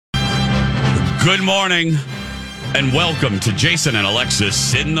Good morning, and welcome to Jason and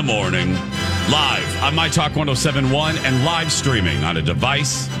Alexis in the Morning. Live on My Talk 1071 and live streaming on a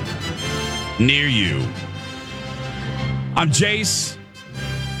device near you. I'm Jace.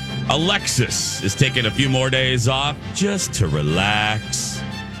 Alexis is taking a few more days off just to relax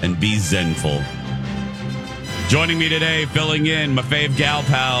and be zenful. Joining me today, filling in my fave gal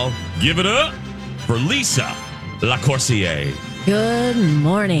pal, give it up for Lisa LaCourcier. Good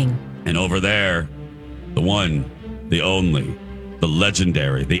morning. And over there, the one, the only, the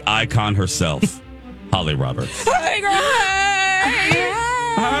legendary, the icon herself, Holly Roberts. Hey,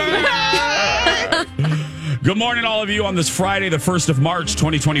 Good morning, all of you, on this Friday, the 1st of March,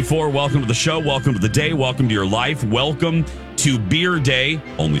 2024. Welcome to the show. Welcome to the day. Welcome to your life. Welcome to Beer Day,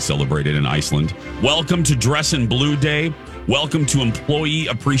 only celebrated in Iceland. Welcome to Dress in Blue Day. Welcome to Employee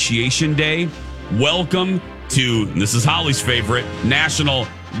Appreciation Day. Welcome to, and this is Holly's favorite, National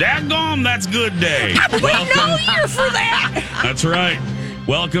Daggone That's Good Day. Welcome. No year for that. That's right.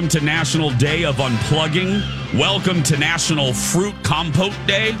 Welcome to National Day of Unplugging. Welcome to National Fruit Compote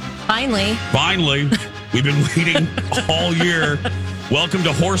Day. Finally. We've been waiting all year. Welcome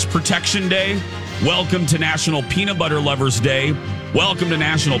to Horse Protection Day. Welcome to National Peanut Butter Lovers Day. Welcome to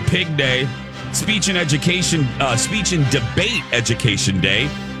National Pig Day. Speech and Debate Education Day.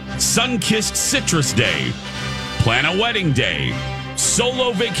 Sun-Kissed Citrus Day. Plan a Wedding Day.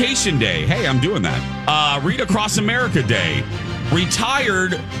 Solo Vacation Day. Hey, I'm doing that. Read Across America Day.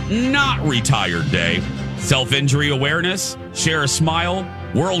 Retired, Not Retired Day. Self-Injury Awareness. Share a Smile.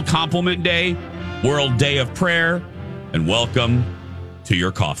 World Compliment Day. World Day of Prayer. And welcome to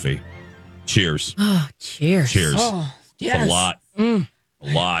your coffee. Cheers. Oh, cheers. Cheers. Oh, yes. A lot. A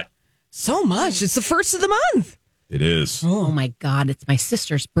lot. So much. It's the first of the month. It is. Oh, my God. It's my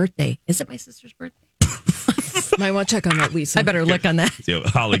sister's birthday. Is it my sister's birthday? Might want to check on that, Lisa. I better look on that. Yeah,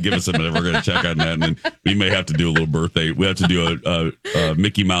 Holly, give us a minute. We're going to check on that, and then we may have to do a little birthday. We have to do a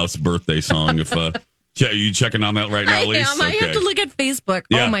Mickey Mouse birthday song. If are you checking on that right now, Lisa? I am. I have to look at Facebook.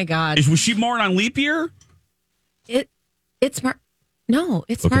 Yeah. Oh, my God. Was she born on leap year? It's March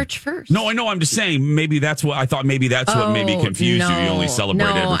 1st. No, I know. I'm just saying. Maybe that's what I thought. Maybe that's what maybe confused you. You only celebrate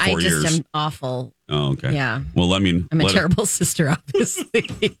every 4 years. I just am awful. Oh, okay. Yeah. Well, I'm a terrible sister,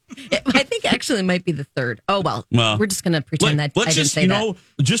 obviously. I think actually it might be the third. Oh, well we're just going to pretend that I didn't say that.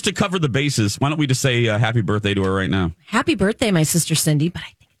 Just to cover the bases, why don't we just say happy birthday to her right now? Happy birthday, my sister Cindy, but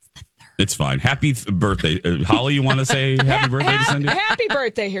I think it's the third. It's fine. Happy birthday. Holly, you want to say happy birthday to Cindy? Happy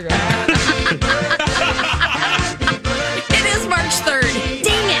birthday, here. It is March 3rd.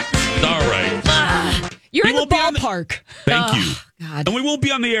 Dang it. All right. You're in the ballpark. Thank you. God. And we won't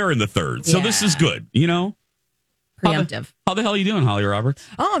be on the air in the third. So this is good, you know? Preemptive. How the hell are you doing, Holly Roberts?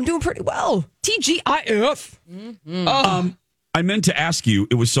 Oh, I'm doing pretty well. TGIF. Mm-hmm. I meant to ask you,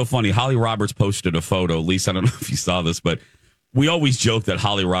 it was so funny. Holly Roberts posted a photo. Lisa, I don't know if you saw this, but we always joke that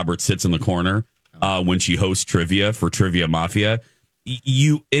Holly Roberts sits in the corner when she hosts trivia for Trivia Mafia.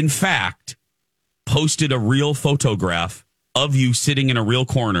 You, in fact, posted a real photograph of you sitting in a real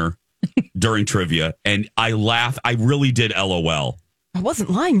corner during trivia, and I laughed. I really did LOL. I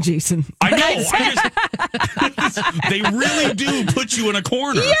wasn't lying, Jason. I know. They really do put you in a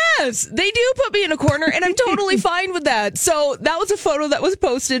corner. Yes, they do put me in a corner, and I'm totally fine with that. So that was a photo that was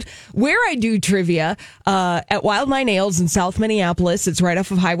posted where I do trivia at Wild My Nails in South Minneapolis. It's right off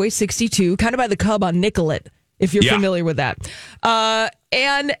of Highway 62, kind of by the Cub on Nicollet, if you're familiar with that.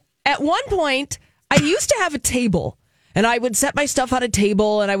 And at one point, I used to have a table. And I would set my stuff on a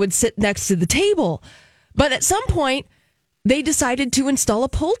table and I would sit next to the table. But at some point, they decided to install a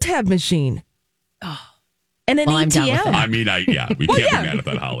pull tab machine. Oh. And an I'm down with ATM. that. I mean, we can't be mad at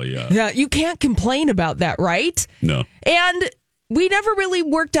that, Holly. Yeah, you can't complain about that, right? No. And we never really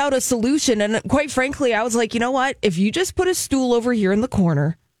worked out a solution. And quite frankly, I was like, you know what? If you just put a stool over here in the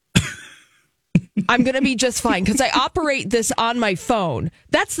corner, I'm going to be just fine because I operate this on my phone.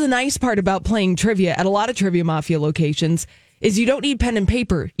 That's the nice part about playing trivia at a lot of Trivia Mafia locations is you don't need pen and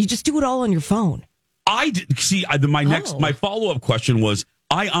paper. You just do it all on your phone. My follow-up question was,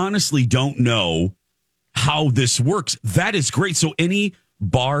 I honestly don't know how this works. That is great. So any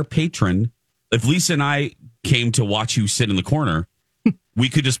bar patron, if Lisa and I came to watch you sit in the corner, we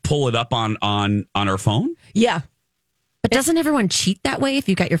could just pull it up on our phone? Yeah. But doesn't everyone cheat that way if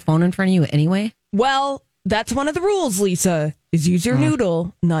you got your phone in front of you anyway? Well, that's one of the rules, Lisa, is use your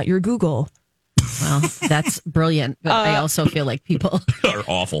noodle, not your Google. Well, that's brilliant. But I also feel like people are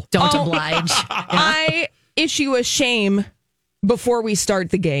awful. Don't oblige. I issue a shame before we start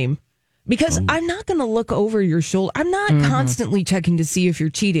the game. Because I'm not going to look over your shoulder. I'm not constantly checking to see if you're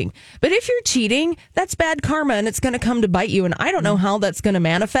cheating. But if you're cheating, that's bad karma and it's going to come to bite you. And I don't know how that's going to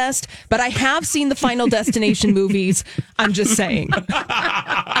manifest, but I have seen the Final Destination movies. I'm just saying.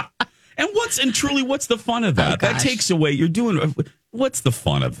 And what's the fun of that? That takes away, what's the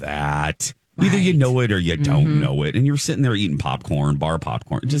fun of that? Right. Either you know it or you don't know it. And you're sitting there eating bar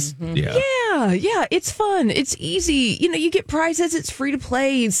popcorn. Just, Yeah, it's fun. It's easy. You get prizes. It's free to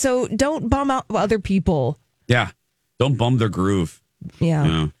play. So don't bum out other people. Yeah. Don't bum their groove.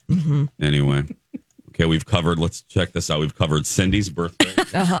 Yeah. Anyway. Okay, let's check this out. We've covered Cindy's birthday.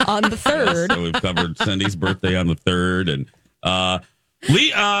 On the 3rd. So we've covered Cindy's birthday on the 3rd. And,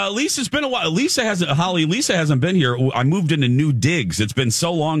 Lisa's been a while. Lisa hasn't been here. I moved into new digs. It's been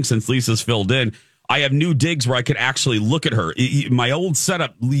so long since Lisa's filled in. I have new digs where I could actually look at her. My old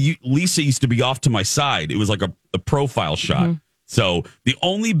setup, Lisa used to be off to my side. It was like a profile shot. So the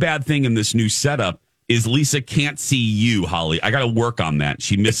only bad thing in this new setup is Lisa can't see you, Holly. I got to work on that.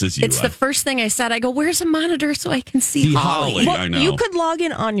 She misses you. It's the first thing I said. I go, where's a monitor so I can see Holly? Well, I know. You could log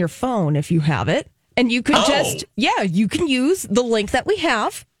in on your phone if you have it. And you could you can use the link that we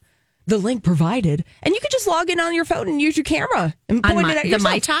have, the link provided, and you could just log in on your phone and use your camera and point it at yourself. The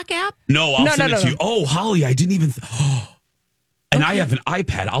My Talk app? No, I'll send it to you. Oh, Holly, I didn't even... And I have an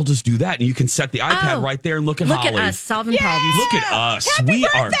iPad. I'll just do that. And you can set the iPad right there and look at Holly. Look at us solving problems. Look at us. Happy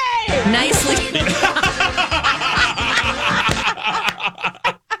birthday! Nicely.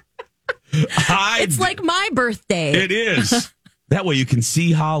 It's like my birthday. It is. That way you can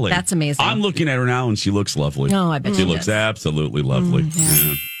see Holly. That's amazing. I'm looking at her now and she looks lovely. Oh, I bet she looks absolutely lovely.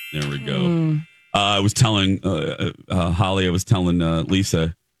 Yeah. There we go. I was telling Holly,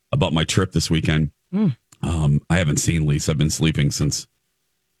 Lisa about my trip this weekend. I haven't seen Lisa. I've been sleeping since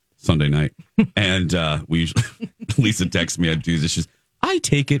Sunday night. And Lisa texts me on Tuesday. She's, I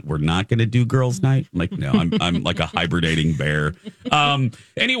take it we're not going to do girls' night. I'm like, no, I'm like a hibernating bear.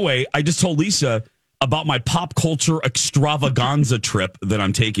 Anyway, I just told Lisa about my pop culture extravaganza trip that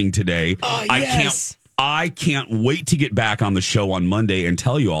I'm taking today. Oh, yes. I can't wait to get back on the show on Monday and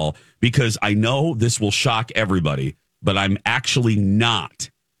tell you all, because I know this will shock everybody, but I'm actually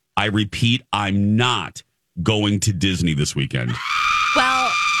not. I repeat, I'm not going to Disney this weekend.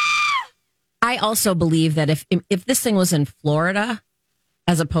 Well, I also believe that if this thing was in Florida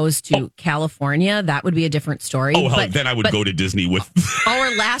as opposed to California, that would be a different story. Oh, hell, then I would go to Disney with...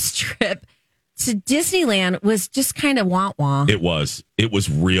 Our last trip to Disneyland was just kind of wah-wah. It was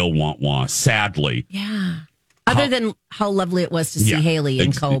real wah-wah, sadly. Yeah. Other than how lovely it was to see Haley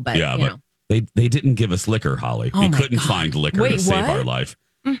and co, but, you know. They didn't give us liquor, Holly. We couldn't find liquor to save our life.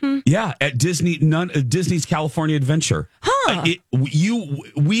 Mm-hmm. Yeah, at Disney, Disney's California Adventure. Huh.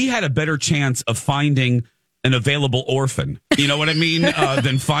 We had a better chance of finding an available orphan, you know what I mean,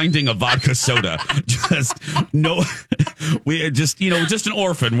 than finding a vodka soda. Just an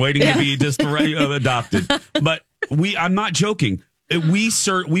orphan waiting to be just adopted. But I'm not joking. We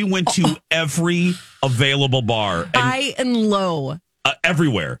went to every available bar, high and low,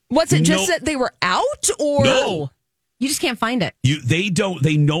 everywhere. Was it just that they were out, or no? You just can't find it. They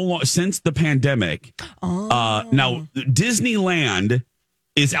no longer, since the pandemic. Now Disneyland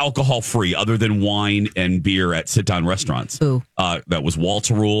is alcohol free other than wine and beer at sit down restaurants. Ooh. That was wall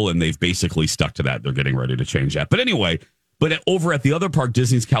to rule, and they've basically stuck to that. They're getting ready to change that. But anyway, over at the other park,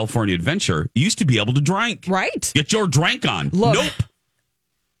 Disney's California Adventure, you used to be able to drink. Right. Get your drink on. Look, nope.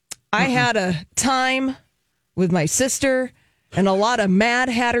 I had a time with my sister and a lot of Mad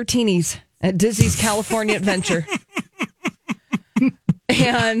Hatter teenies at Disney's California Adventure.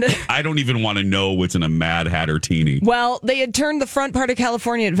 And I don't even want to know what's in a Mad Hatter teeny. Well, they had turned the front part of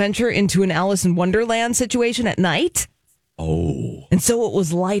California Adventure into an Alice in Wonderland situation at night. Oh. And so it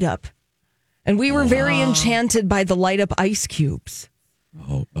was light up. And we were very enchanted by the light up ice cubes.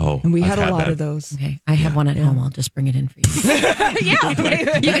 Oh. And we had a lot of those. Okay. I have one at home. I'll just bring it in for you. You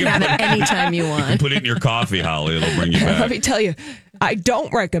can have it anytime you want. You can put it in your coffee, Holly. It'll bring you back. Let me tell you, I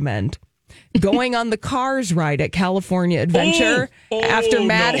don't recommend going on the Cars ride at California Adventure after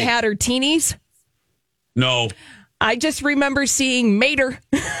Mad Hatter teenies. No. I just remember seeing Mater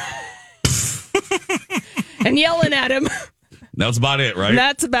and yelling at him. That's about it, right?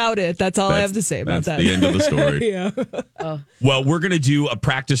 That's about it. That's all I have to say about that. That's the end of the story. Yeah. Well, we're going to do a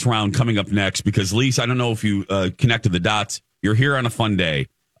practice round coming up next because, Lisa, I don't know if you connected the dots. You're here on a fun day.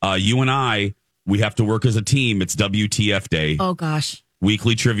 You and we have to work as a team. It's WTF day. Oh, gosh.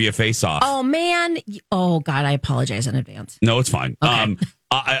 Weekly trivia face-off. Oh, man. Oh, God, I apologize in advance. No, it's fine.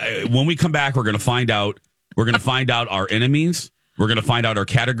 Okay. When we come back, we're going to find out our enemies. We're going to find out our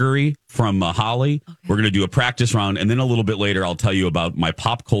category from Holly. Okay. We're going to do a practice round. And then a little bit later, I'll tell you about my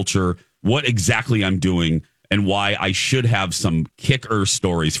pop culture what exactly I'm doing and why I should have some kicker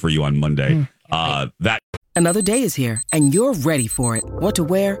stories for you on Monday. That Another day is here, and you're ready for it. What to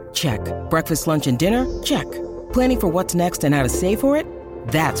wear? Check. Breakfast, lunch, and dinner? Check. Planning for what's next and how to save for it?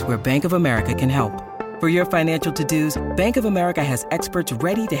 That's where Bank of America can help. For your financial to-dos, Bank of America has experts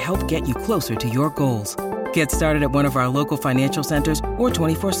ready to help get you closer to your goals. Get started at one of our local financial centers or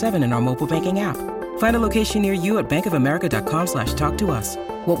 24/7 in our mobile banking app. Find a location near you at bankofamerica.com/talktous.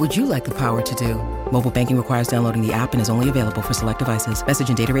 What would you like the power to do? Mobile banking requires downloading the app and is only available for select devices. Message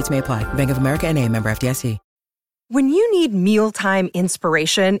and data rates may apply. Bank of America N.A., member FDIC. When you need mealtime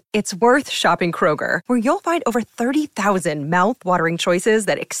inspiration, it's worth shopping Kroger, where you'll find over 30,000 mouth-watering choices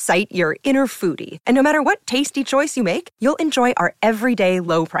that excite your inner foodie. And no matter what tasty choice you make, you'll enjoy our everyday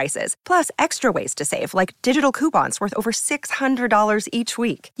low prices, plus extra ways to save, like digital coupons worth over $600 each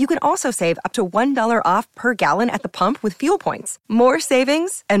week. You can also save up to $1 off per gallon at the pump with fuel points. More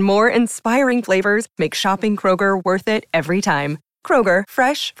savings and more inspiring flavors make shopping Kroger worth it every time. Kroger,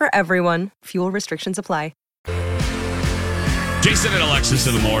 fresh for everyone. Fuel restrictions apply. Jason and Alexis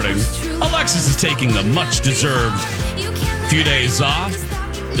in the morning. Alexis is taking the much-deserved few days off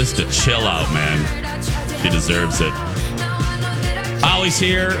just to chill out, man. She deserves it. Holly's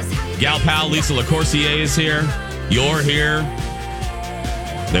here. Gal pal Lisa LaCourcier is here. You're here.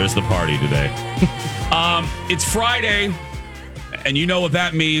 There's the party today. It's Friday, and you know what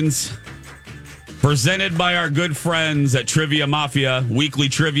that means. Presented by our good friends at Trivia Mafia, weekly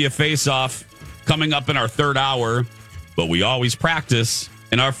trivia face-off coming up in our third hour. But we always practice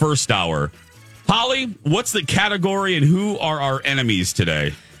in our first hour. Holly, what's the category and who are our enemies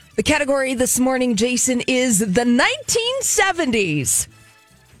today? The category this morning, Jason, is the 1970s.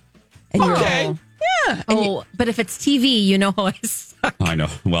 And Okay. Yeah. Oh, but if it's TV, you know how I suck. I know.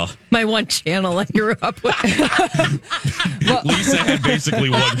 Well, My one channel I grew up with. Lisa had basically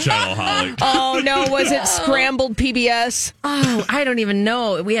one channel, Holly. Oh, no. Was it scrambled PBS? Oh, I don't even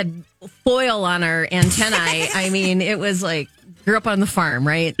know. We had foil on our antennae. I mean, it was like, grew up on the farm,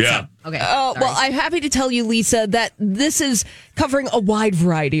 right? Yeah. So, okay. Oh, well, I'm happy to tell you, Lisa, that this is covering a wide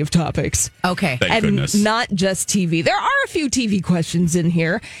variety of topics. Okay. Thank And goodness. not just TV. There are a few TV questions in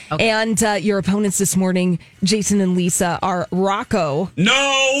here. Okay. And your opponents this morning, Jason and Lisa, are Rocco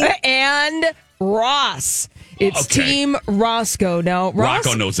No! and Ross. It's Okay. Team Roscoe. Now, Ross,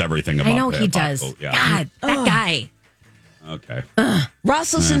 Rocco knows everything about I know he that. does. Rocco, yeah. God, that guy. Okay.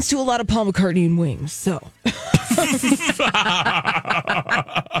 Ross listens to a lot of Paul McCartney and Wings. So,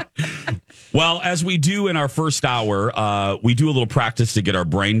 Well, as we do in our first hour, we do a little practice to get our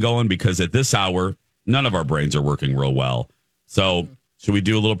brain going because at this hour, none of our brains are working real well. So, should we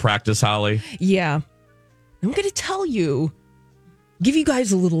do a little practice, Holly? yeah. I'm going to give you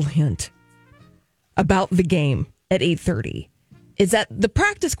guys a little hint about the game at 8:30. Is that the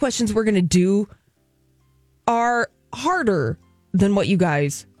practice questions we're going to do are harder than what you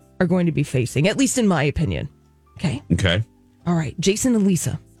guys are going to be facing, at least in my opinion. Okay. Okay. All right. Jason and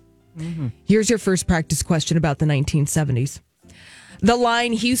Lisa. Here's your first practice question about the 1970s. The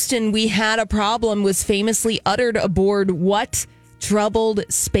line, Houston, we had a problem, was famously uttered aboard what troubled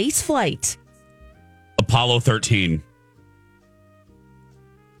space flight? Apollo 13.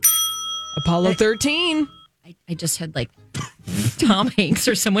 Apollo 13. I just had like Tom Hanks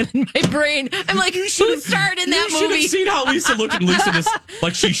or someone in my brain. I'm like, who should have starred in that You should movie? have seen how Lisa looked, and Lisa just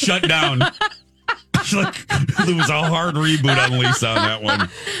like she shut down. There was a hard reboot on Lisa on that one.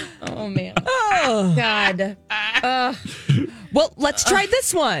 Oh, man. Oh. God. Well, let's try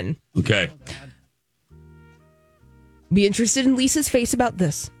this one. Okay. Be interested in Lisa's face about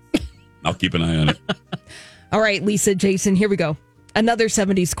this. I'll keep an eye on it. All right, Lisa, Jason, here we go. Another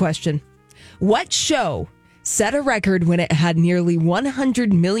 70s question. What show set a record when it had nearly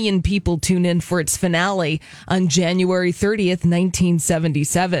 100 million people tune in for its finale on January 30th,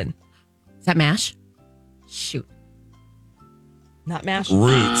 1977? Is that MASH? Shoot. Not MASH.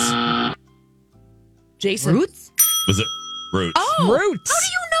 Roots. Jason. Roots? Was it Roots? Oh, Roots. How do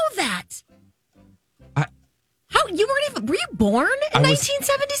you know that? I- How you weren't even? Were you born in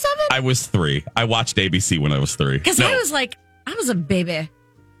 1977? I was 3. I watched ABC when I was 3. Because I was like, I was a baby.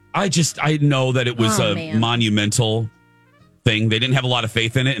 I know that it was Oh, a man. monumental thing. They didn't have a lot of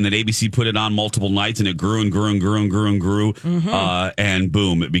faith in it, and then ABC put it on multiple nights, and it grew and grew and grew and grew and grew. And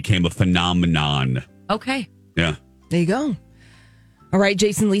boom, it became a phenomenon. Okay. Yeah. There you go. All right,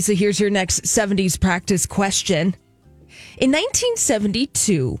 Jason, Lisa, here's your next 70s practice question. In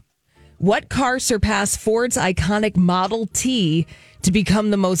 1972, what car surpassed Ford's iconic Model T to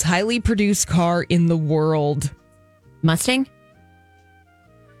become the most highly produced car in the world? Mustang?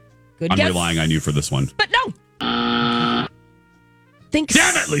 Good I'm guess. relying on you for this one. But no.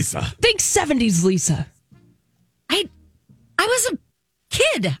 Damn it, Lisa. Think 70s, Lisa. I was a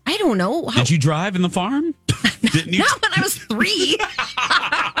kid. I don't know. Did you drive in the farm? Didn't you? Not when I was 3.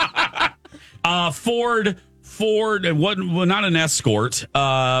 Ford, well, not an Escort.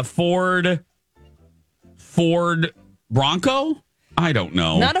 Ford Bronco? I don't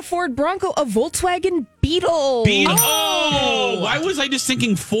know. Not a Ford Bronco, a Volkswagen Beetle. Oh, why was I just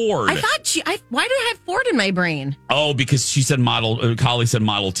thinking Ford? I thought why did I have Ford in my brain? Oh, because she said Collie said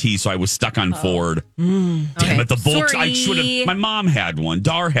Model T, so I was stuck on Ford. Damn it, the Volks. I should have. My mom had one.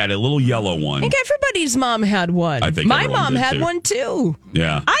 Dar had a little yellow one. I think everybody's mom had one. I think my everyone mom did, had too. one too.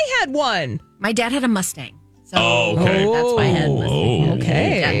 Yeah. I had one. My dad had a Mustang. So okay. That's why I had a Mustang. Oh,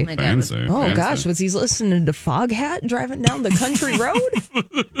 okay. My dad was- Fancy, Oh fancy. gosh, was he listening to Foghat driving down the country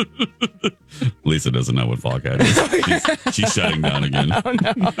road? Lisa doesn't know what Foghat is. She's shutting down again.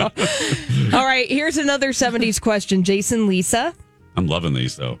 All right, here's another 70s question. Jason, Lisa, I'm loving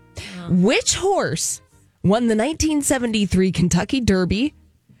these though. which horse won the 1973 Kentucky Derby,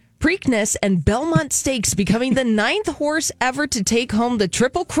 Preakness, and Belmont Stakes, becoming the 9th horse ever to take home the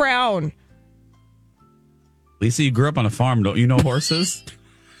Triple Crown? Lisa, you grew up on a farm. Don't you know horses?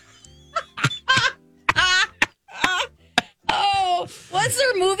 Oh, what's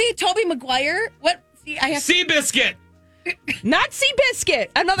their movie? Toby Maguire? What? See, I have Seabiscuit. Not Seabiscuit,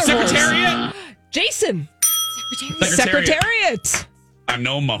 another horse. Secretariat. Jason, Secretariat. Secretariat. I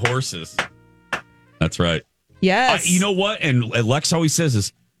know my horses. That's right. Yes. You know what? And Lex always says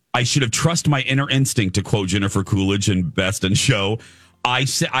this. I should have trusted my inner instinct, to quote Jennifer Coolidge in Best in Show. I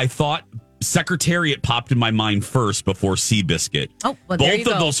thought Secretariat popped in my mind first before Seabiscuit. Oh, well, there you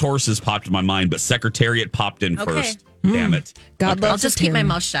Both of go. those horses popped in my mind, but Secretariat popped in Okay. first. Damn it. God I'll loves just a keep my Tim.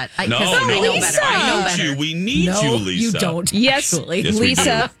 mouth shut. No, I know Lisa! better. I know We better. need you. We need no, you, Lisa. you don't. Yes, Actually. Yes, we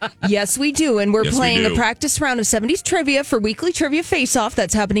Lisa. Yes, we do. And we're Yes, we playing do. a practice round of 70s trivia for Weekly Trivia Face-Off.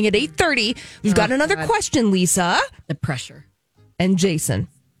 That's happening at 8:30. We've got another question, Lisa The pressure. and Jason.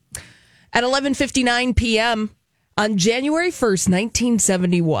 At 11:59 p.m. on January 1st,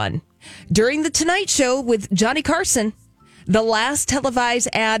 1971, during The Tonight Show with Johnny Carson, the last televised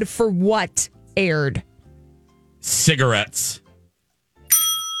ad for what aired? Cigarettes.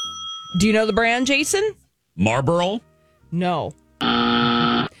 Do you know the brand, Jason? Marlboro. No.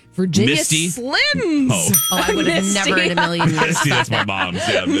 Virginia Misty? Slims. Oh. Oh, I would have Misty. never in a million years. Misty, that's my mom's.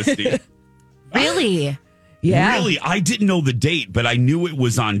 Yeah, Misty. Really? Yeah. Really? I didn't know the date, but I knew it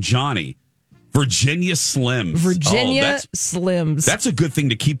was on Johnny. Virginia Slims. Virginia Oh, Slims. that's a good thing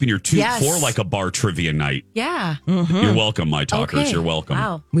to keep in your tooth Yes. for like a bar trivia night. Yeah. You're welcome, my talkers. Okay. You're welcome.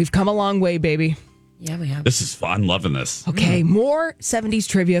 Wow. We've come a long way, baby. Yeah, we have. This is fun. I'm loving this. Okay, more 70s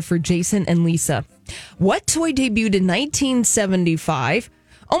trivia for Jason and Lisa. What toy debuted in 1975,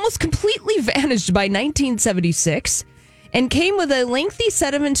 almost completely vanished by 1976, and came with a lengthy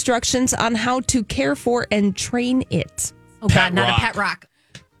set of instructions on how to care for and train it? Oh, Pet God, not rock. a pet rock.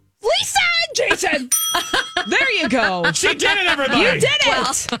 Lisa and Jason! There you go. She did it, everybody. You did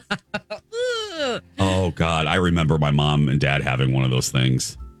it! Oh, God. I remember my mom and dad having one of those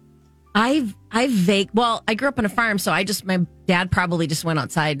things. I grew up on a farm, so my dad probably just went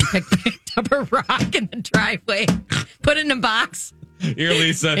outside and picked up a rock in the driveway, put it in a box. Here,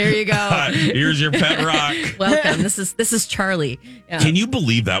 Lisa. There you go. Here's your pet rock. Welcome. This is Charlie. Yeah. Can you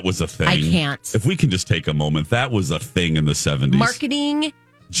believe that was a thing? I can't. If we can just take a moment, that was a thing in the 70s. Marketing,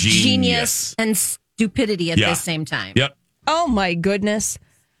 genius, and stupidity at the same time. Yep. Oh, my goodness.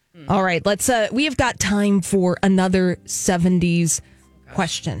 All right, let's. We have got time for another 70s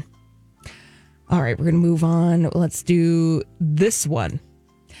question. All right, we're going to move on. Let's do this one.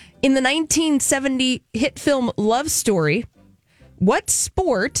 In the 1970 hit film Love Story, what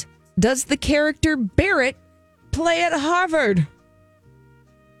sport does the character Barrett play at Harvard?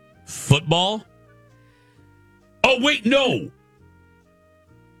 Football? Oh, wait, no.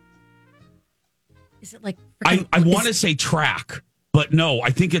 Is it like I want to say track, but no,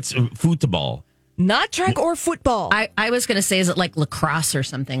 I think it's football. Not track or football. I was going to say, is it like lacrosse or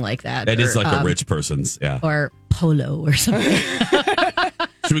something like that? It is Or, like a rich person's, yeah. or polo or something.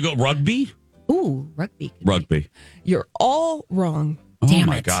 Should we go rugby? Ooh, rugby. Rugby. You're all wrong. Damn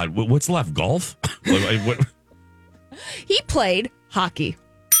oh, my it. God. What's left? Golf? What? He played hockey.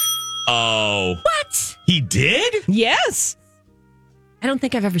 Oh. What? He did? Yes. I don't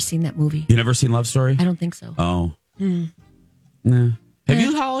think I've ever seen that movie. You never seen Love Story? I don't think so. Oh. Nah. Have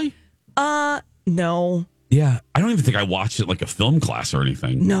you, Holly? No. Yeah. I don't even think I watched it like a film class or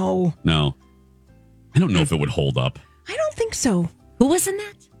anything. No. No. I don't know if it would hold up. I don't think so. Who was in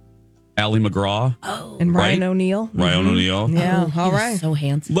that? Allie McGraw. Oh, And Ryan Right? O'Neal. Ryan O'Neal. Yeah, he all was right. so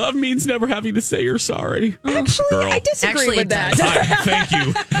handsome. Love means never having to say you're sorry. Actually, Girl. I disagree Actually, with it that. does. Hi,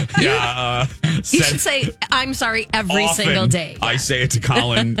 thank you. Yeah. You should say, I'm sorry, every often single day. I say it to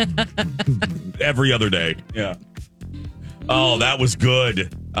Colin every other day. Yeah. Oh, that was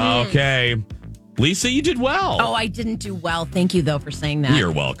good. Okay. Lisa, you did well. Oh, I didn't do well. Thank you, though, for saying that.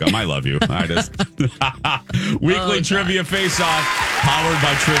 You're welcome. I love you. I just Weekly Trivia Face Off, powered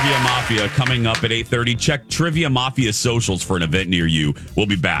by Trivia Mafia, coming up at 8:30. Check Trivia Mafia socials for an event near you. We'll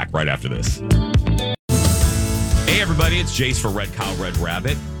be back right after this. Hey, everybody, it's Jace for Red Cow, Red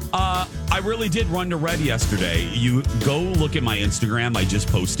Rabbit. I really did run to Red yesterday. You go look at my Instagram. I just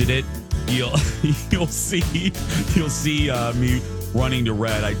posted it. You'll see me running to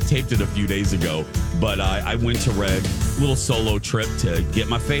Red. I taped it a few days ago, but I went to Red, little solo trip to get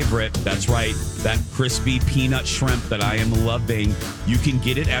my favorite. That's right, that crispy peanut shrimp that I am loving. You can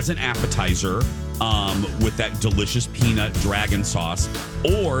get it as an appetizer with that delicious peanut dragon sauce,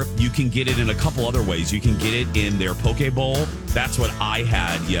 or you can get it in a couple other ways. You can get it in their poke bowl. That's what I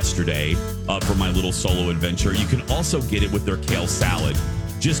had yesterday for my little solo adventure. You can also get it with their kale salad.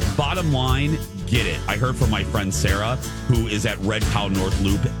 Just bottom line, get it. I heard from my friend Sarah, who is at Red Cow North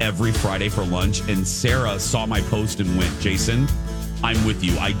Loop every Friday for lunch. And Sarah saw my post and went, Jason, I'm with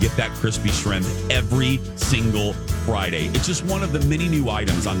you. I get that crispy shrimp every single Friday. It's just one of the many new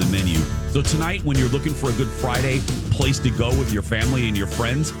items on the menu. So tonight, when you're looking for a good Friday place to go with your family and your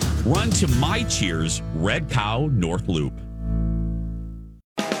friends, run to my Cheers, Red Cow North Loop.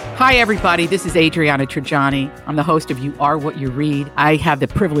 Hi, everybody. This is Adriana Trajani. I'm the host of You Are What You Read. I have the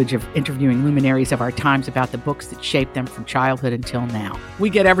privilege of interviewing luminaries of our times about the books that shaped them from childhood until now.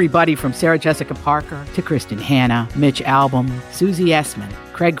 We get everybody from Sarah Jessica Parker to Kristen Hanna, Mitch Albom, Susie Essman,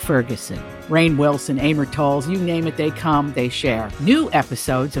 Craig Ferguson, Rainn Wilson, Amor Tolls, you name it, they come, they share. New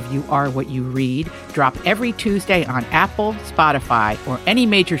episodes of You Are What You Read drop every Tuesday on Apple, Spotify, or any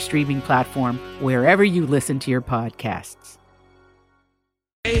major streaming platform wherever you listen to your podcasts.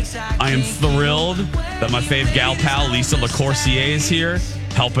 I am thrilled that my fave gal pal, Lisa LaCourcier, is here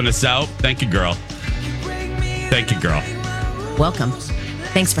helping us out. Thank you, girl. Thank you, girl. Welcome.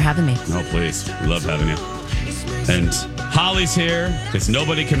 Thanks for having me. No, please. We love having you. And Holly's here because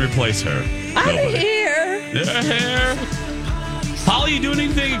nobody can replace her. I'm Nobody. here. They're here. Holly, you doing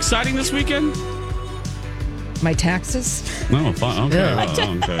anything exciting this weekend? My taxes. No, fun. Okay. Ugh.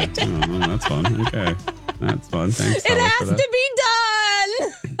 Well, okay. Oh, that's fun. Okay. That's fun. Thanks, It Holly, has for to that. be done.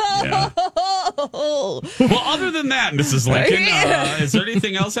 Yeah. Well, other than that, Mrs. Lincoln, is there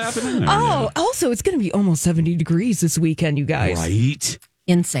anything else happening? Also, it's going to be almost 70 degrees this weekend, you guys. Right.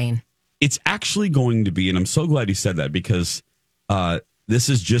 Insane. It's actually going to be, and I'm so glad you said that because this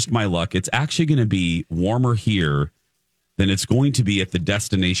is just my luck. It's actually going to be warmer here than it's going to be at the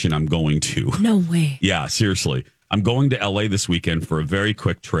destination I'm going to. No way. Yeah, seriously. I'm going to LA this weekend for a very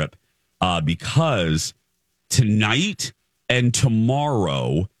quick trip because tonight and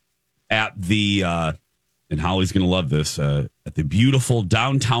tomorrow at the, and Holly's going to love this, at the beautiful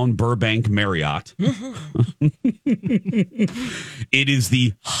downtown Burbank Marriott. It is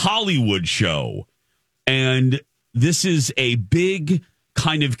the Hollywood show. And this is a big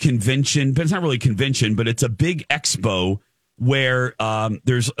kind of convention, but it's not really a convention, but it's a big expo where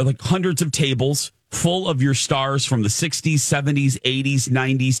there's like hundreds of tables full of your stars from the 60s, 70s, 80s,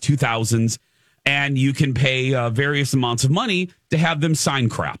 90s, 2000s. And you can pay various amounts of money to have them sign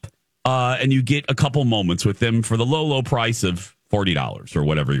crap. And you get a couple moments with them for the low price of $40 or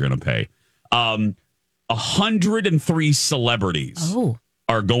whatever you're going to pay. 103 celebrities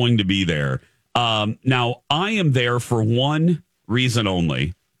are going to be there. Now, I am there for one reason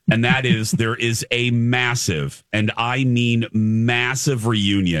only, and that is there is a massive, and I mean massive,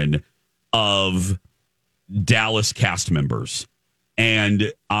 reunion of Dallas cast members.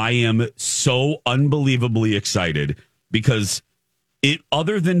 And I am so unbelievably excited because it,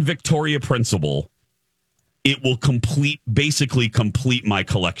 other than Victoria Principal, it will basically complete my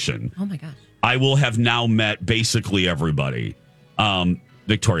collection. Oh my gosh. I will have now met basically everybody.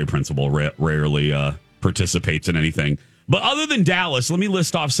 Victoria Principal rarely participates in anything. But other than Dallas, let me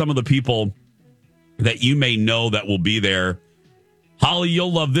list off some of the people that you may know that will be there. Holly,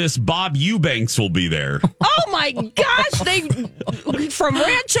 you'll love this. Bob Eubanks will be there. Oh my gosh! They from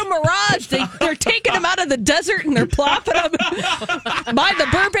Rancho Mirage. They're taking him out of the desert and they're plopping him by the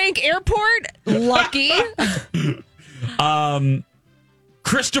Burbank airport. Lucky.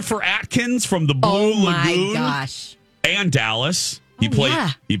 Christopher Atkins from the Blue Oh my Lagoon gosh. and Dallas. He yeah.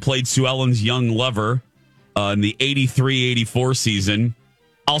 played Sue Ellen's young lover in the 83-84 season.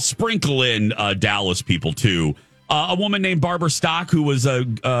 I'll sprinkle in Dallas people too. A woman named Barbara Stock, who was a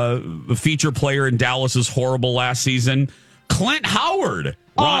feature player in Dallas's Horrible last season. Clint Howard,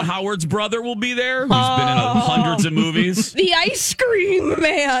 Ron Howard's brother, will be there, who's been in hundreds of movies. The ice cream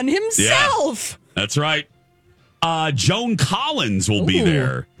man himself. Yeah, that's right. Joan Collins will be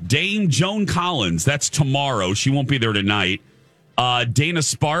there. Dame Joan Collins. That's tomorrow. She won't be there tonight. Dana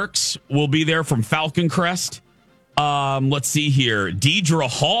Sparks will be there from Falcon Crest. Let's see here. Deidre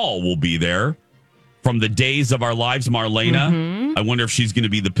Hall will be there from The Days of Our Lives, Marlena. Mm-hmm. I wonder if she's going to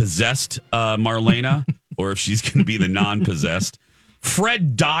be the possessed Marlena or if she's going to be the non-possessed.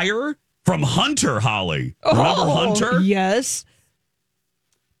 Fred Dyer from Hunter, Holly. Remember Hunter? Yes.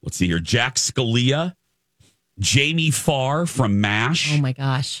 Let's see here. Jack Scalia. Jamie Farr from MASH. Oh, my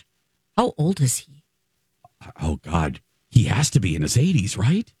gosh. How old is he? Oh, God. He has to be in his 80s,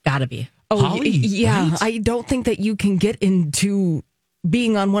 right? Gotta be. Oh, Holly, yeah. right? I don't think that you can get into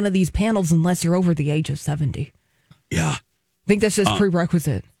being on one of these panels unless you're over the age of 70. Yeah. I think that's just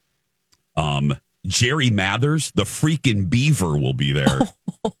prerequisite. Jerry Mathers, the freaking beaver, will be there.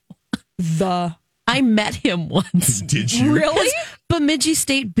 I met him once. Did you? Really? Bemidji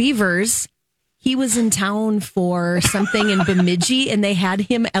State Beavers. He was in town for something in Bemidji, and they had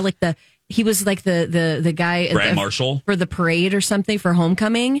him at he was like the guy Grand Marshal for the parade or something for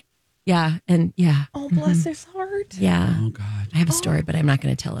homecoming. Yeah, and yeah. Oh, bless his heart. Yeah. Oh, God. I have a story, but I'm not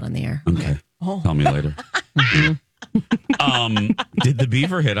going to tell it on the air. Okay. Tell me later. Did the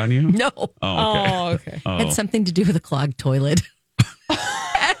beaver hit on you? No. Oh, okay. Okay. It had something to do with a clogged toilet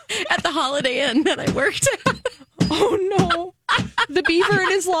at the Holiday Inn that I worked at. Oh, no. The beaver in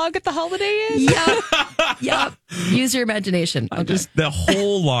his log at the Holiday Inn? Yep. Use your imagination. The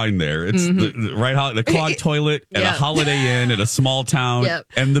whole line there. It's the clogged toilet at a Holiday Inn at a small town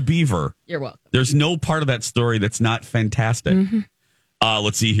and the beaver. You're welcome. There's no part of that story that's not fantastic.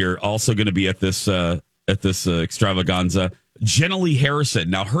 Let's see here. Also going to be at this extravaganza, Jenna Lee Harrison.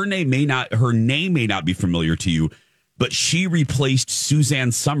 Now her name may not be familiar to you, but she replaced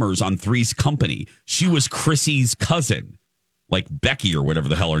Suzanne Summers on Three's Company. She was Chrissy's cousin, like Becky or whatever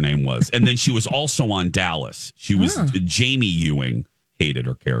the hell her name was. And then she was also on Dallas. She was Jamie Ewing. Hated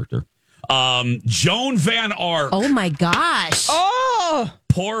her character. Joan Van Ark. Oh, my gosh. Oh!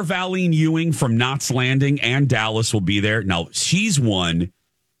 Poor Valine Ewing from Knots Landing and Dallas will be there. Now, she's one.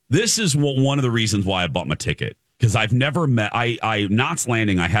 This is one of the reasons why I bought my ticket. Because I've never met... Knots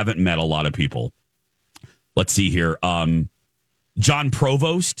Landing, I haven't met a lot of people. Let's see here. John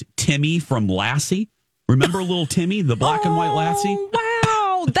Provost, Timmy from Lassie. Remember little Timmy, the black and white Lassie?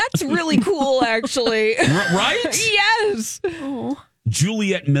 Wow, that's really cool, actually. Right? Yes.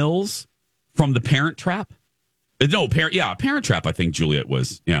 Juliet Mills from The Parent Trap. No, Parent Trap, I think Juliet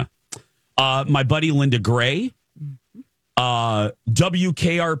was. Yeah. My buddy Linda Gray.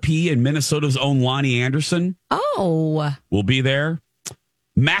 WKRP and Minnesota's own Lonnie Anderson. Oh. Will be there.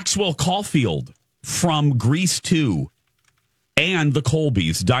 Maxwell Caulfield from Grease 2 and the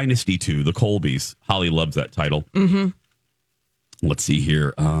Colbys, Dynasty 2, the Colbys. Holly loves that title. Mm-hmm. Let's see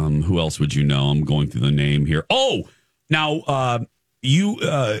here. Who else would you know? I'm going through the name here. Oh, now you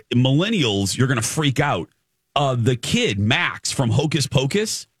millennials, you're going to freak out. The kid, Max from Hocus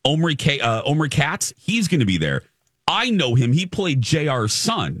Pocus, Omri Katz, he's going to be there. I know him. He played JR's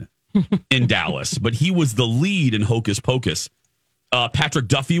son in Dallas, but he was the lead in Hocus Pocus. Patrick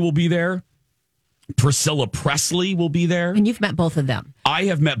Duffy will be there. Priscilla Presley will be there. And you've met both of them. I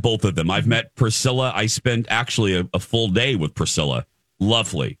have met both of them. I've met Priscilla. I spent actually a full day with Priscilla.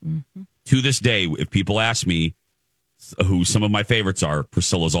 Lovely. Mm-hmm. To this day, if people ask me who some of my favorites are,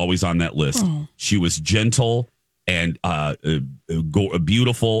 Priscilla's always on that list. Oh. She was gentle and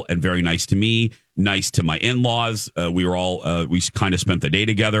beautiful and very nice to me, nice to my in-laws. We were all, we kind of spent the day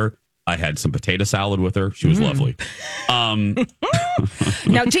together. I had some potato salad with her. She was lovely.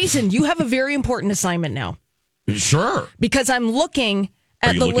 Now, Jason, you have a very important assignment now. Sure. Because I'm looking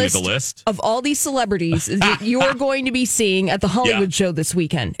at the list of all these celebrities that you are going to be seeing at the Hollywood show this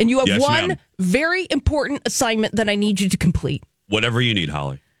weekend. And you have one very important assignment that I need you to complete. Whatever you need,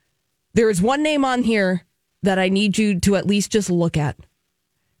 Holly. There is one name on here that I need you to at least just look at.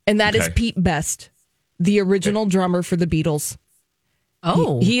 And that is Pete Best, the original drummer for the Beatles.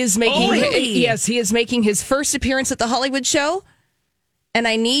 Oh, he is making really? Yes, he is making his first appearance at the Hollywood show, and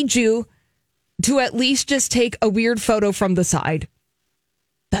I need you to at least just take a weird photo from the side.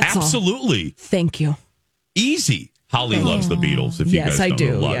 That's absolutely all. Thank you. Easy. Holly loves the Beatles. If you guys I don't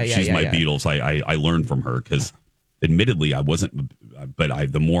do. Know. She's my Beatles. I learned from her because, admittedly, I wasn't.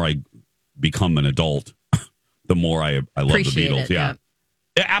 But the more I become an adult, the more I love the Beatles.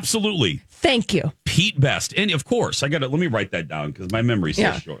 Absolutely. Thank you. Pete Best. And of course, let me write that down because my memory's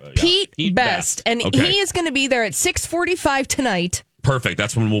so short. Pete Best. And okay. he is going to be there at 6:45 tonight. Perfect.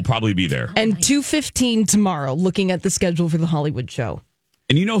 That's when we'll probably be there. And 2:15 tomorrow, looking at the schedule for the Hollywood show.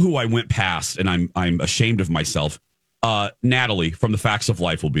 And you know who I went past, and I'm ashamed of myself. Natalie from The Facts of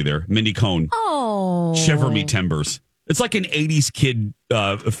Life will be there. Mindy Cohn. Oh. Shiver me timbers. It's like an 80s kid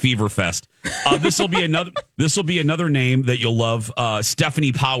fever fest. This will be another name that you'll love.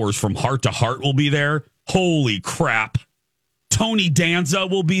 Stephanie Powers from Heart to Heart will be there. Holy crap. Tony Danza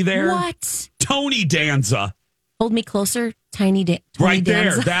will be there. What? Tony Danza. Hold me closer, Tony Danza. Right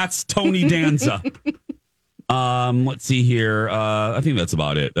there. That's Tony Danza. Let's see here. I think that's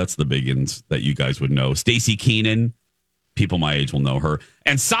about it. That's the big ones that you guys would know. Stacey Keenan. People my age will know her.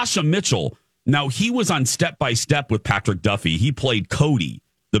 And Sasha Mitchell. Now, he was on Step by Step with Patrick Duffy. He played Cody,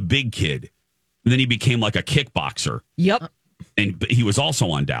 the big kid. And then he became like a kickboxer. Yep. And he was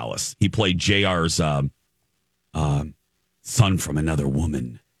also on Dallas. He played JR's son from another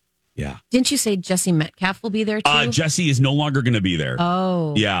woman. Yeah. Didn't you say Jesse Metcalf will be there too? Jesse is no longer going to be there.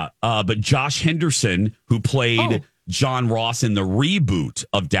 Oh. Yeah. But Josh Henderson, who played John Ross in the reboot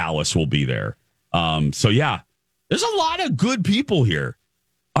of Dallas, will be there. So, yeah, there's a lot of good people here.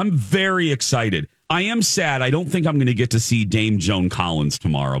 I'm very excited. I am sad. I don't think I'm going to get to see Dame Joan Collins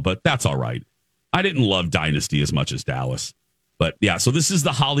tomorrow, but that's all right. I didn't love Dynasty as much as Dallas. But, yeah, so this is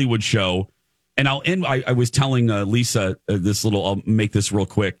the Hollywood show. And I'll end. I was telling Lisa I'll make this real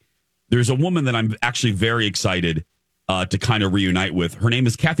quick. There's a woman that I'm actually very excited to kind of reunite with. Her name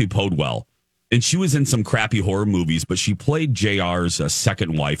is Kathy Podwell, and she was in some crappy horror movies, but she played JR's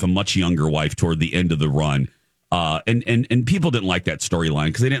second wife, a much younger wife, toward the end of the run. And people didn't like that storyline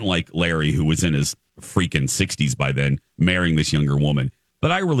because they didn't like Larry, who was in his freaking 60s by then, marrying this younger woman.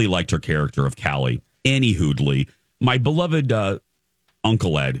 But I really liked her character of Callie. Annie Hoodley, my beloved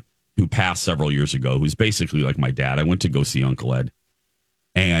Uncle Ed, who passed several years ago, who's basically like my dad. I went to go see Uncle Ed.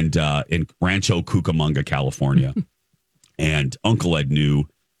 And in Rancho Cucamonga, California. And Uncle Ed knew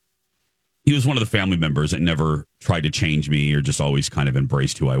he was one of the family members that never tried to change me or just always kind of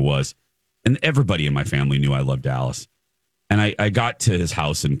embraced who I was. And everybody in my family knew I loved Dallas. And I got to his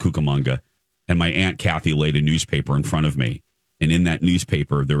house in Cucamonga, and my Aunt Kathy laid a newspaper in front of me. And in that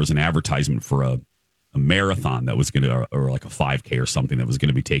newspaper, there was an advertisement for a marathon that was going to, or like a 5K or something that was going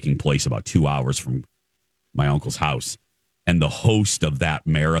to be taking place about 2 hours from my uncle's house. And the host of that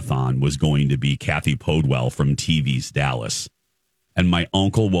marathon was going to be Kathy Podwell from TV's Dallas. And my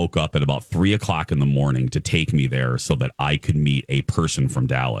uncle woke up at about 3 o'clock in the morning to take me there so that I could meet a person from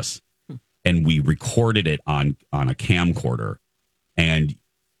Dallas. And we recorded it on a camcorder. And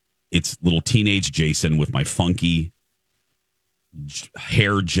it's little teenage Jason with my funky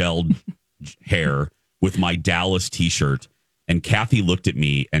hair gelled hair with my Dallas T-shirt. And Kathy looked at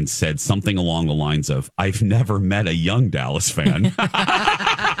me and said something along the lines of, "I've never met a young Dallas fan."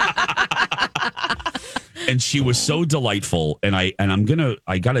 And she was so delightful. And I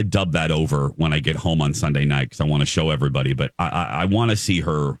got to dub that over when I get home on Sunday night because I want to show everybody. But I want to see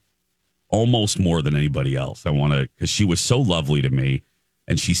her almost more than anybody else. I want to, because she was so lovely to me.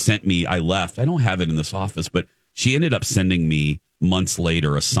 And she sent me, I left. I don't have it in this office, but she ended up sending me months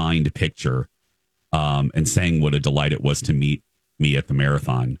later a signed picture. And saying what a delight it was to meet me at the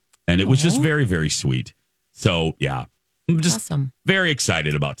marathon. And it was just very, very sweet. So, yeah, I'm just very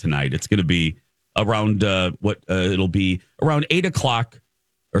excited about tonight. It's going to be around it'll be around 8 o'clock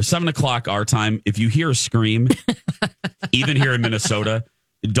or 7 o'clock our time. If you hear a scream, even here in Minnesota,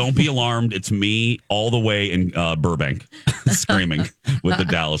 don't be alarmed. It's me all the way in Burbank screaming with the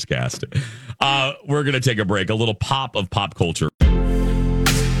Dallas cast. We're going to take a break, a little pop of pop culture.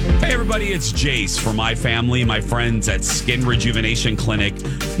 Hey, everybody, it's Jace for my family, my friends at Skin Rejuvenation Clinic.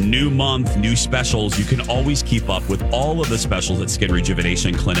 New month, new specials. You can always keep up with all of the specials at Skin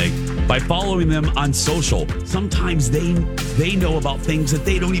Rejuvenation Clinic by following them on social. Sometimes they know about things that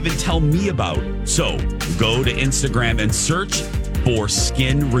they don't even tell me about. So go to Instagram and search for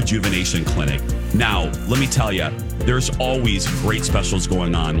Skin Rejuvenation Clinic. Now, let me tell you, there's always great specials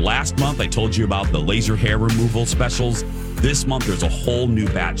going on. Last month, I told you about the laser hair removal specials. This month, there's a whole new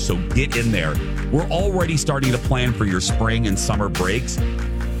batch, so get in there. We're already starting to plan for your spring and summer breaks.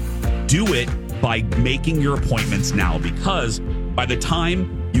 Do it by making your appointments now, because by the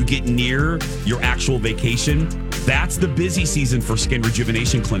time you get near your actual vacation, that's the busy season for Skin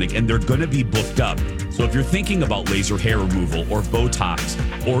Rejuvenation Clinic, and they're going to be booked up. So if you're thinking about laser hair removal or Botox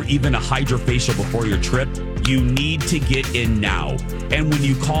or even a hydrofacial before your trip, you need to get in now. And when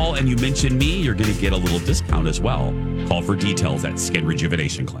you call and you mention me, you're going to get a little discount as well. Call for details at Skin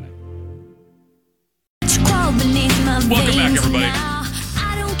Rejuvenation Clinic. Welcome back, everybody.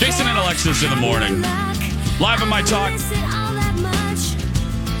 Jason and Alexis in the morning. Live on My Talk.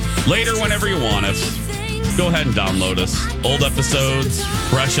 Later, whenever you want us. Go ahead and download us. Old episodes,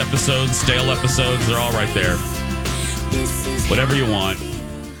 fresh episodes, stale episodes, they're all right there. Whatever you want.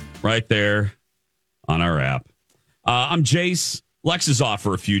 Right there on our app. I'm Jace. Lex is off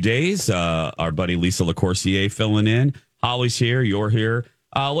for a few days. Our buddy Lisa LaCourcier filling in. Holly's here. You're here.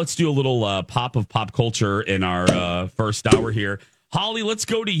 Let's do a little pop of pop culture in our first hour here. Holly, let's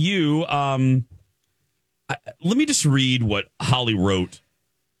go to you. Let me just read what Holly wrote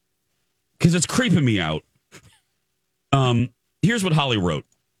because it's creeping me out. Here's what Holly wrote.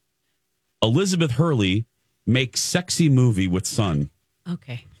 Elizabeth Hurley makes sexy movie with son.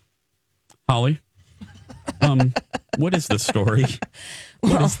 Okay. Holly, what is this story?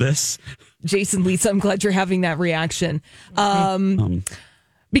 What is this? Jason, Lisa, I'm glad you're having that reaction.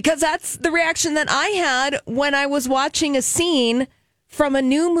 Because that's the reaction that I had when I was watching a scene from a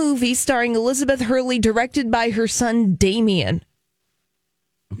new movie starring Elizabeth Hurley, directed by her son, Damien.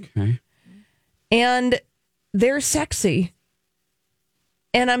 Okay. And they're sexy.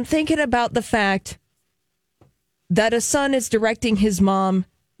 And I'm thinking about the fact that a son is directing his mom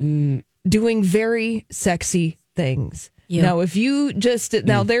doing very sexy things. Yeah. Now, if you just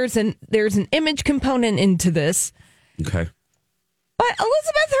there's an image component into this. Okay. But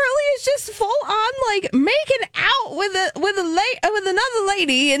Elizabeth Hurley is just full on like making out with another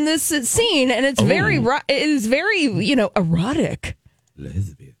lady in this scene, and it's very erotic.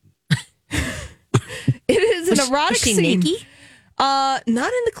 Lesbian. It is an erotic is she scene. naked? Not in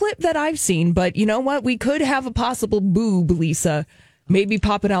the clip that I've seen, but you know what? We could have a possible boob, Lisa, maybe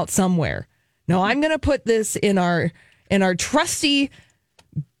popping out somewhere. Now I'm going to put this in our trusty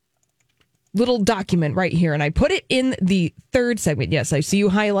little document right here, and I put it in the third segment. Yes, I see you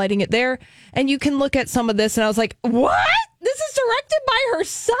highlighting it there, and you can look at some of this, and I was like, what? This is directed by her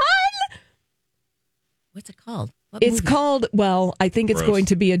son? What's it called? What It's movie? called, well, I think it's Gross. going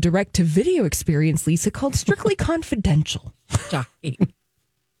to be a direct-to-video experience, Lisa, called Strictly Confidential. Shocking.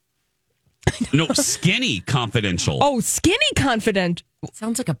 No, Skinny Confidential. Oh, Skinny Confidential.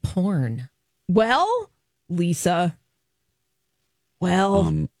 Sounds like a porn. Well, Lisa,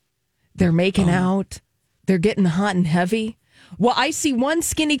 they're making out. They're getting hot and heavy. Well, I see one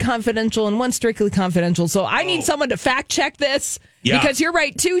Skinny Confidential and one Strictly Confidential, so I need someone to fact check this. Yeah. Because you're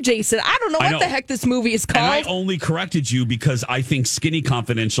right, too, Jason. I don't know what the heck this movie is And I called. only corrected you because I think Skinny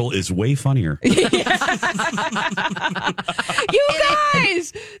Confidential is way funnier. You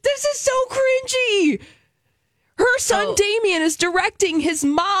guys, this is so cringy. Her son Damien is directing his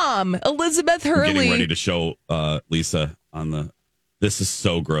mom, Elizabeth I'm Hurley. getting ready to show Lisa on the. This is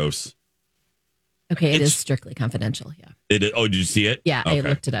so gross. Okay, it It's- is Strictly Confidential. Yeah. It is, did you see it? Yeah, I Okay.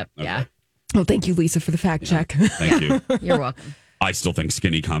 looked it up. Yeah. Oh, thank you, Lisa, for the fact check. Thank you. You're welcome. I still think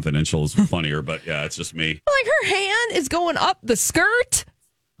Skinny Confidential is funnier, but yeah, it's just me. Like her hand is going up the skirt,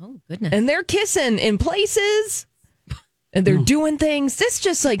 Oh, goodness. and they're kissing in places, and they're doing things. This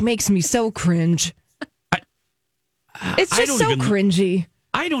just like makes me so cringe. It's I just don't so even- cringy.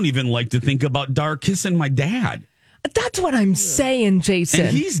 I don't even like to think about Dar kissing my dad. That's what I'm saying, Jason.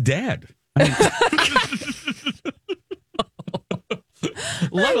 And he's dead.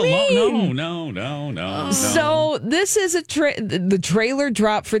 Let alone no. So this is the trailer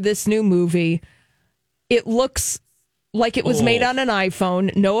drop for this new movie. It looks like it was made on an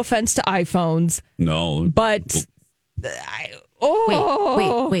iPhone. No offense to iPhones, No. but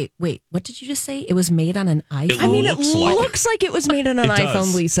Wait. What did you just say? It was made on an iPhone? I mean, it looks like looks like it was made on an It iPhone,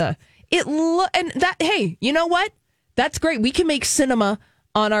 does. Lisa. Hey, you know what? That's great. We can make cinema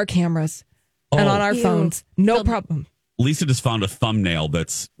on our cameras and on our Ew. phones. No problem. Lisa just found a thumbnail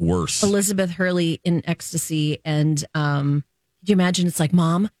that's worse. Elizabeth Hurley in ecstasy. And could you imagine? It's like,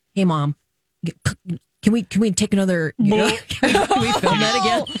 Mom, hey, Mom, can we take another? Can we film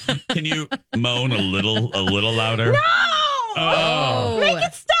that again? Can you moan a little louder? No! Oh. Make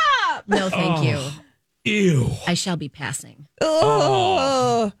it stop! No, thank you. Ew. I shall be passing.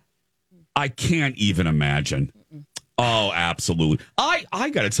 Oh. I can't even imagine. Oh, absolutely. I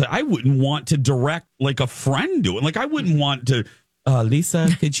gotta tell you, I wouldn't want to direct like a friend doing. Like I wouldn't want to. Lisa,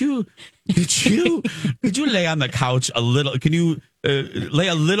 could you lay on the couch a little? Can you lay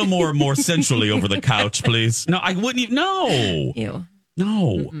a little more centrally over the couch, please? No, I wouldn't. No, Ew.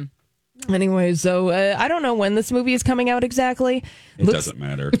 no. Mm-mm. Anyway, so I don't know when this movie is coming out exactly. It doesn't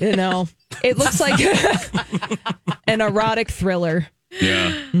matter. You know, it looks like an erotic thriller.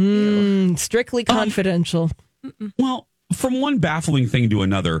 Yeah. Strictly confidential. Well, from one baffling thing to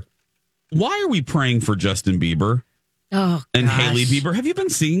another, why are we praying for Justin Bieber Oh, and gosh. Hailey Bieber? Have you been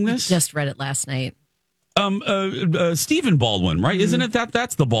seeing this? Just read it last night. Stephen Baldwin, right? Isn't it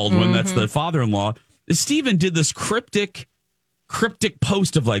that's the Baldwin? That's the father-in-law. Stephen did this cryptic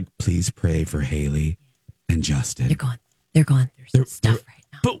post of like, please pray for Haley and Justin. They're going through some stuff right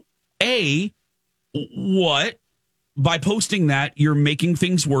now. But A, what? By posting that, you're making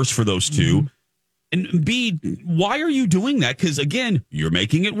things worse for those two. And B, why are you doing that? Because again, you're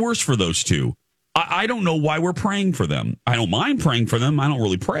making it worse for those two. I don't know why we're praying for them. I don't mind praying for them. I don't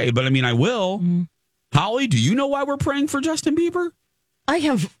really pray, but I mean, I will. Holly, do you know why we're praying for Justin Bieber? I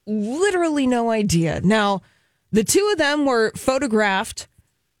have literally no idea. Now, the two of them were photographed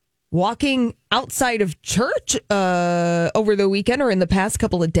walking outside of church over the weekend or in the past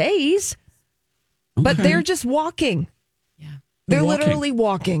couple of days. But they're just walking. Yeah. They're literally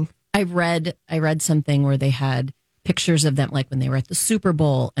walking. I read something where they had pictures of them like when they were at the Super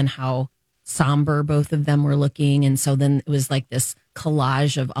Bowl and how somber both of them were looking. And so then it was like this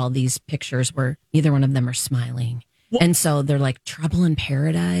collage of all these pictures where neither one of them are smiling. Well, and so they're like trouble in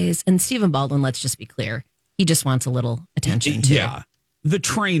paradise. And Stephen Baldwin, let's just be clear, he just wants a little attention too. Yeah. The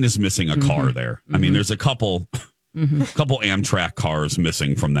train is missing a car there. I mean, there's a couple Amtrak cars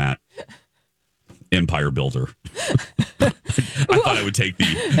missing from that Empire Builder. I thought I would take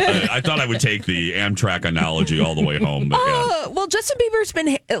the Amtrak analogy all the way home. But yeah. Well, Justin Bieber's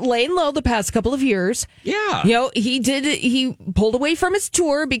been laying low the past couple of years. Yeah. You know, he pulled away from his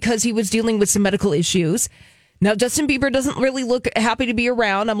tour because he was dealing with some medical issues. Now, Justin Bieber doesn't really look happy to be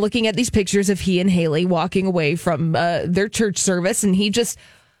around. I'm looking at these pictures of he and Haley walking away from their church service. And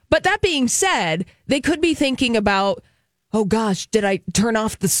but that being said, they could be thinking about, oh gosh, did I turn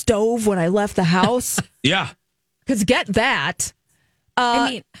off the stove when I left the house? Yeah. Because get that. I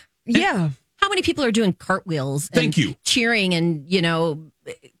mean, yeah. How many people are doing cartwheels and Thank you. cheering and,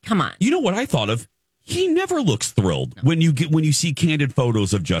 come on. You know what I thought of? He never looks thrilled when you see candid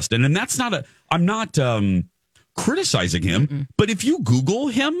photos of Justin. And that's I'm not criticizing him, but if you Google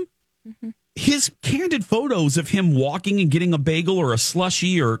him, his candid photos of him walking and getting a bagel or a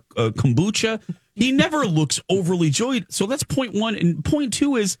slushie or a kombucha, he never looks overly joyed. So that's point one. And point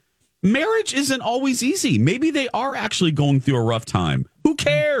two is marriage isn't always easy. Maybe they are actually going through a rough time. Who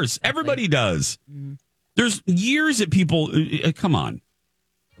cares? Everybody does. There's years that people, come on,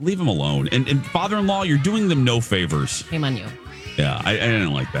 leave them alone. And father-in-law, you're doing them no favors. Shame on you. Yeah, I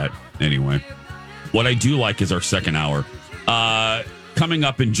didn't like that. Anyway, what I do like is our second hour. Coming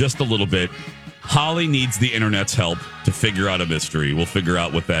up in just a little bit, Holly needs the internet's help to figure out a mystery. We'll figure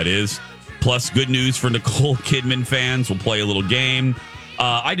out what that is. Plus, good news for Nicole Kidman fans. We'll play a little game.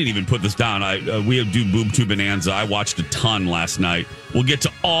 I didn't even put this down. We do Boob Tube Bonanza. I watched a ton last night. We'll get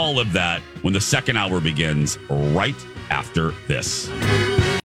to all of that when the second hour begins right after this.